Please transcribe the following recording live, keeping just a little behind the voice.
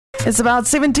It's about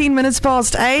 17 minutes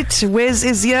past 8. Wes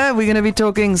is here. We're going to be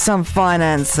talking some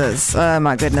finances. Oh,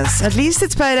 my goodness. At least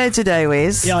it's payday today,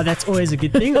 Wes. Yeah, that's always a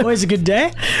good thing. Always a good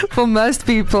day. For most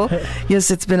people.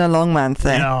 Yes, it's been a long month.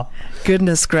 Yeah.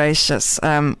 Goodness gracious.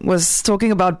 Was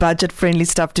talking about budget-friendly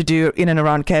stuff to do in and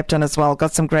around Cape Town as well.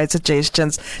 Got some great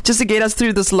suggestions just to get us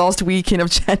through this last weekend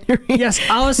of January. Yes,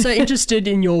 I was so interested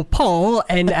in your poll,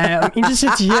 and I'm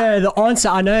interested to hear the answer.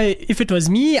 I know if it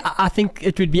was me, I think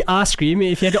it would be ice cream.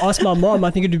 If you had to ask my mom, I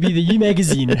think it would be the U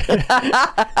magazine.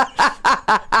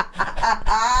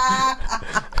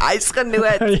 Ice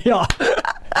genoeg. Yeah.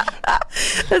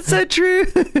 That's so true.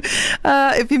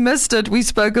 If you missed it, we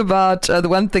spoke about the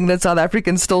one thing that South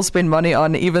Africans still spend money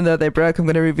on, even though they're broke. I'm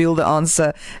going to reveal the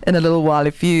answer in a little while.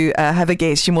 If you have a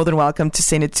guess, you're more than welcome to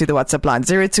send it to the WhatsApp line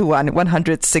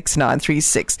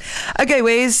 021-100-6936. Okay,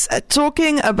 Wes,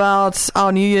 talking about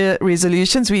our New Year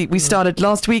resolutions. We started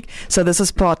last week, so this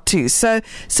is part 2. So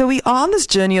we are on this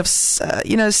journey of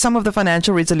some of the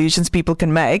financial resolutions people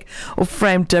can make or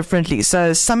frame differently.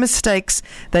 So some mistakes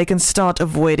they can start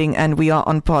avoiding, and we are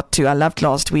on part 2. I loved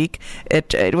last week.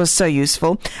 It was so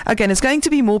useful. Again, it's going to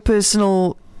be more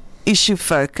personal issue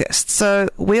focused. So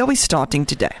where are we starting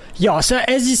today? Yeah, so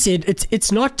as you said,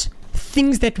 it's not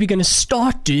things that we're going to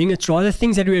start doing, it's rather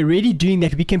things that we're already doing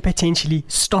that we can potentially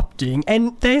stop doing.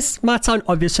 And this might sound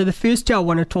obvious. So the first two I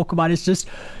want to talk about is just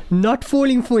not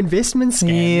falling for investment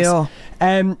scams.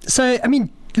 Yeah. So, I mean,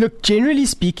 look, generally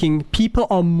speaking, people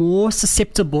are more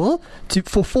susceptible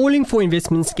for falling for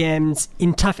investment scams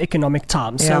in tough economic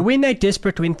times. Yeah. So when they're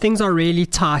desperate, when things are really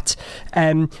tight,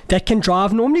 that can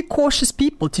drive normally cautious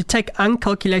people to take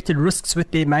uncalculated risks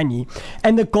with their money.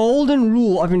 And the golden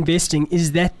rule of investing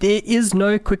is that there is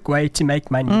no quick way to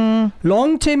make money.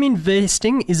 Long-term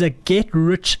investing is a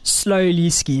get-rich-slowly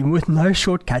scheme with no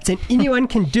shortcuts. And anyone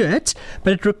can do it,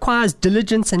 but it requires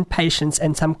diligence and patience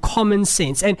and some common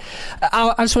sense. And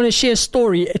I just want to share a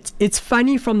story. It's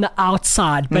funny from the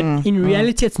outside, but in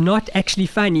reality, it's not actually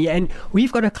funny. And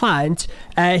we've got a client,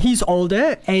 he's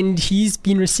older, and he's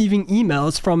been receiving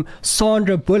emails from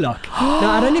Sandra Bullock.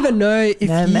 Now, I don't even know if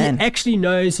he actually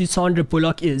knows who Sandra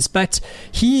Bullock is, but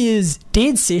he is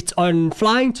dead set on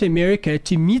flying to America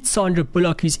to meet Sandra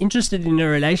Bullock, who's interested in a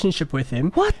relationship with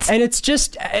him. What? And it's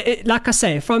just, like I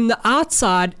say, from the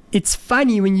outside, it's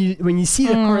funny when you see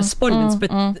the correspondence,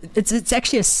 but it's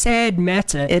actually a sad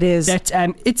matter. It is. That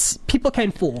it's people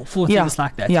can fall for things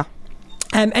like that. Yeah.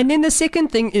 And then the second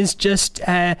thing is just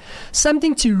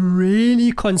something to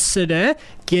really consider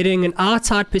getting an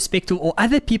outside perspective or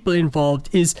other people involved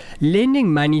is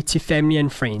lending money to family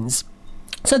and friends.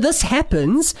 So this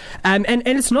happens, and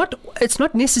it's not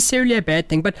necessarily a bad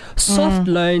thing, but soft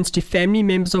loans to family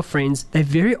members or friends, they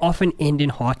very often end in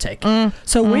heartache.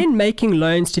 So when making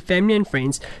loans to family and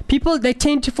friends, people, they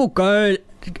tend to forgo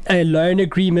a loan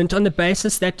agreement on the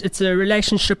basis that it's a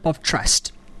relationship of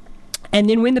trust. And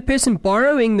then when the person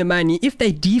borrowing the money, if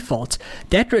they default,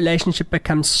 that relationship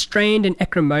becomes strained and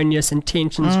acrimonious and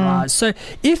tensions rise. So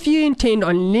if you intend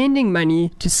on lending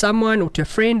money to someone or to a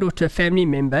friend or to a family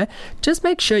member, just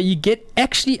make sure you get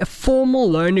actually a formal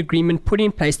loan agreement put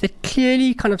in place that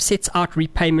clearly kind of sets out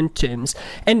repayment terms.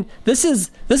 And this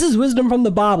is wisdom from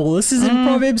the Bible. This is in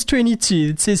Proverbs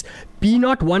 22. It says, "Be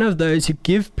not one of those who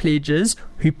give pledges,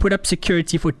 who put up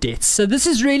security for debts." So this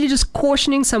is really just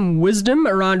cautioning some wisdom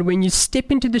around when you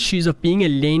step into the shoes of being a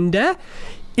lender.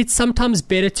 It's sometimes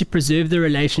better to preserve the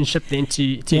relationship than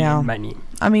to lend money.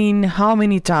 I mean, how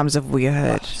many times have we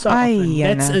heard? So often.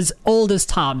 That's as old as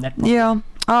time. That problem.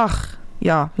 Yeah.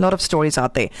 Yeah, a lot of stories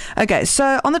out there. Okay,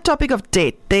 so on the topic of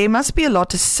debt, there must be a lot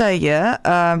to say here,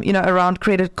 around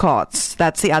credit cards.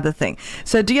 That's the other thing.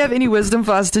 So do you have any wisdom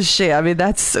for us to share? I mean,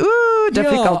 that's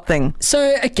difficult thing.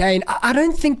 So again, I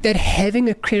don't think that having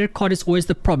a credit card is always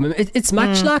the problem. It's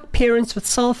much like parents with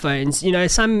cell phones. You know,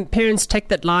 some parents take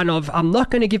that line of, I'm not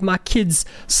going to give my kids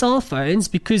cell phones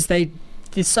because there's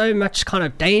so much kind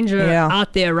of danger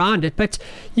out there around it, but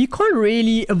you can't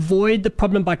really avoid the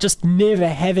problem by just never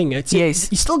having it. Yes.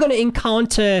 You're still going to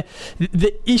encounter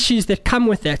the issues that come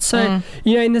with that. So,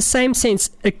 in the same sense,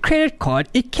 a credit card,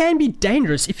 it can be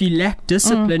dangerous if you lack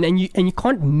discipline and you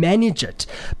can't manage it,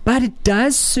 but it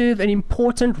does serve an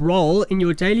important role in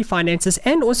your daily finances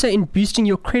and also in boosting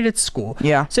your credit score.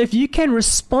 Yeah. So if you can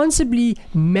responsibly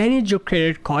manage your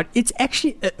credit card, it's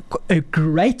actually a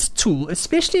great tool,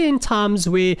 especially in times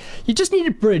where you just need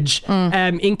to bridge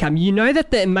income. You know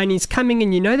that the money is coming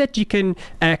and you know that you can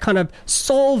kind of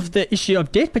solve the issue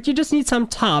of debt, but you just need some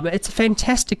time. It's a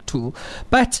fantastic tool.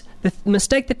 But the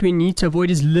mistake that we need to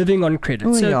avoid is living on credit.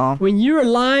 Oh, so yeah. when you're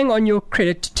relying on your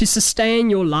credit to sustain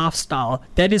your lifestyle,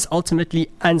 that is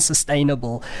ultimately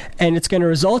unsustainable, and it's going to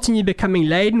result in you becoming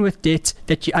laden with debt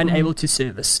that you're unable to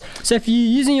service. So if you're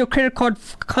using your credit card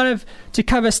kind of to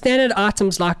cover standard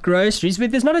items like groceries, where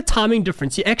there's not a timing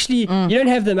difference, you actually you don't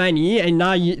have the money, and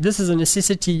now this is a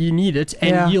necessity, you need it,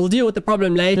 and you'll deal with the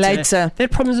problem later.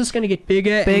 That problem is just going to get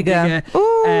bigger. And bigger.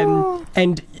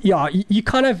 And yeah,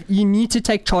 you need to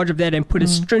take charge of that and put a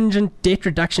stringent debt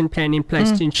reduction plan in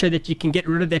place to ensure that you can get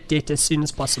rid of that debt as soon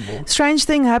as possible. Strange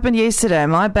thing happened yesterday.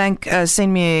 My bank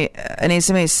sent me an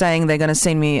SMS saying they're going to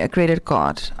send me a credit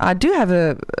card. I do have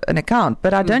an account,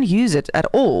 but I don't use it at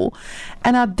all,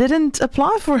 and I didn't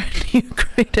apply for a new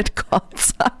credit card.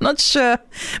 So I'm not sure.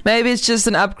 Maybe it's just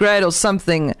an upgrade or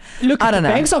something. Look, I don't know.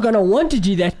 Banks are going to want to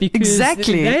do that because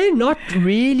exactly. They're not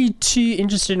really too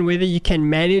interested in whether you can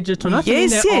manage it or not.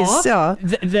 Yes.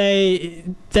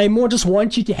 They more just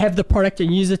want you to have the product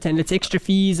and use it, and it's extra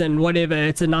fees and whatever.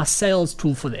 It's a nice sales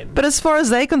tool for them. But as far as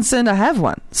they're concerned, I have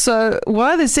one. So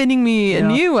why are they sending me a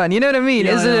new one? You know what I mean?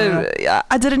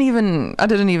 I didn't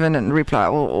even reply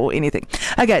or anything.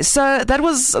 Okay, so that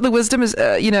was the wisdom is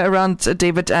around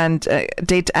debit and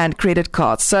debt and credit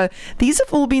cards. So these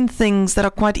have all been things that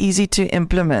are quite easy to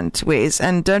implement, Wes,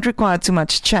 and don't require too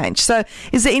much change. So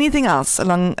is there anything else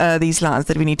along these lines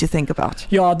that we need to think about?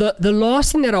 Yeah, the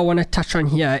last thing that I want to touch on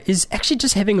here is actually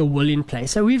just having a will in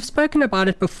place. So we've spoken about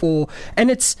it before,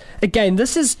 and it's, again,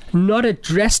 this is not a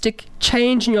drastic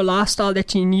change in your lifestyle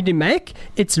that you need to make.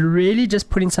 It's really just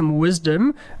putting some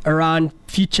wisdom around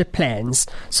future plans.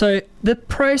 So the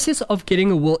process of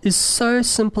getting a will is so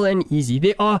simple and easy.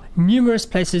 There are numerous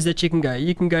places that you can go.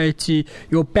 You can go to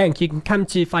your bank. You can come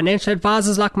to financial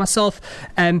advisors like myself.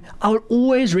 I would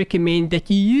always recommend that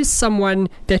you use someone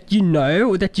that you know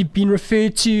or that you've been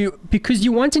referred to, because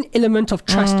you want an element of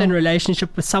trust and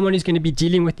relationship with someone who's going to be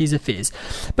dealing with these affairs.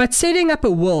 But setting up a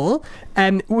will,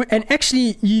 and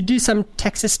actually you do some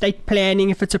tax estate planning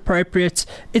if it's appropriate,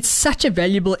 it's such a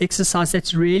valuable exercise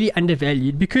that's really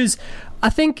undervalued, because I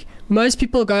think most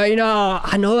people go,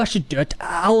 I know I should do it,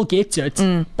 I'll get to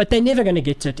it, but they're never going to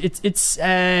get to it.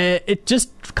 It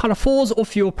just kind of falls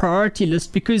off your priority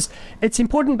list because it's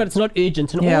important, but it's not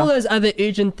urgent, and all those other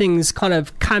urgent things kind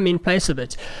of come in place of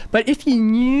it. But if you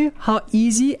knew how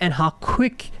easy and how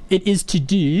quick it is to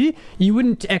do, you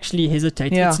wouldn't actually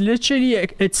hesitate. It's literally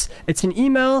it's an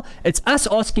email. It's us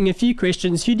asking a few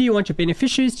questions. Who do you want your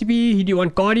beneficiaries to be? Who do you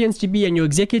want guardians to be and your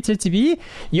executor to be?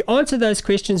 You answer those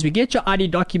questions. We get your ID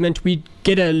document. We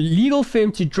get a legal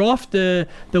firm to draft the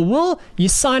will. You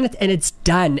sign it and it's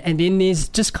done. And then there's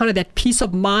just kind of that peace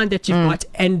of mind that you've got,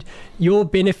 and your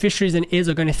beneficiaries and heirs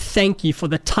are going to thank you for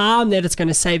the time that it's going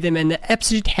to save them and the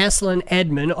absolute hassle and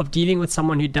admin of dealing with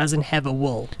someone who doesn't have a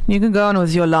will. You can go on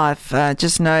with your life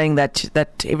just knowing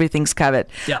that everything's covered.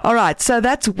 All right, so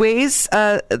that's Wes.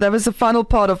 That was the final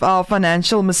part of our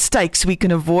financial mistakes we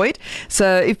can avoid.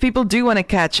 So if people do want to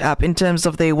catch up in terms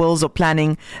of their wills or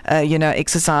planning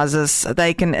exercises,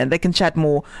 they can chat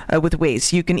more with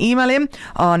Wes. You can email him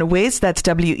on Wes, that's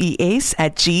WES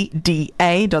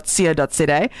 @gda.co.za,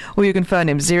 or you can phone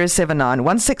him 079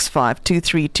 165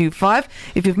 2325.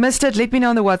 If you've missed it, let me know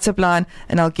on the WhatsApp line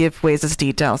and I'll give Wes's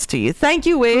details to you. Thank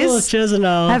you, Wes. Cool, cheers, and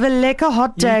have a lekker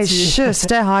hot day. Sure,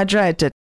 stay hydrated.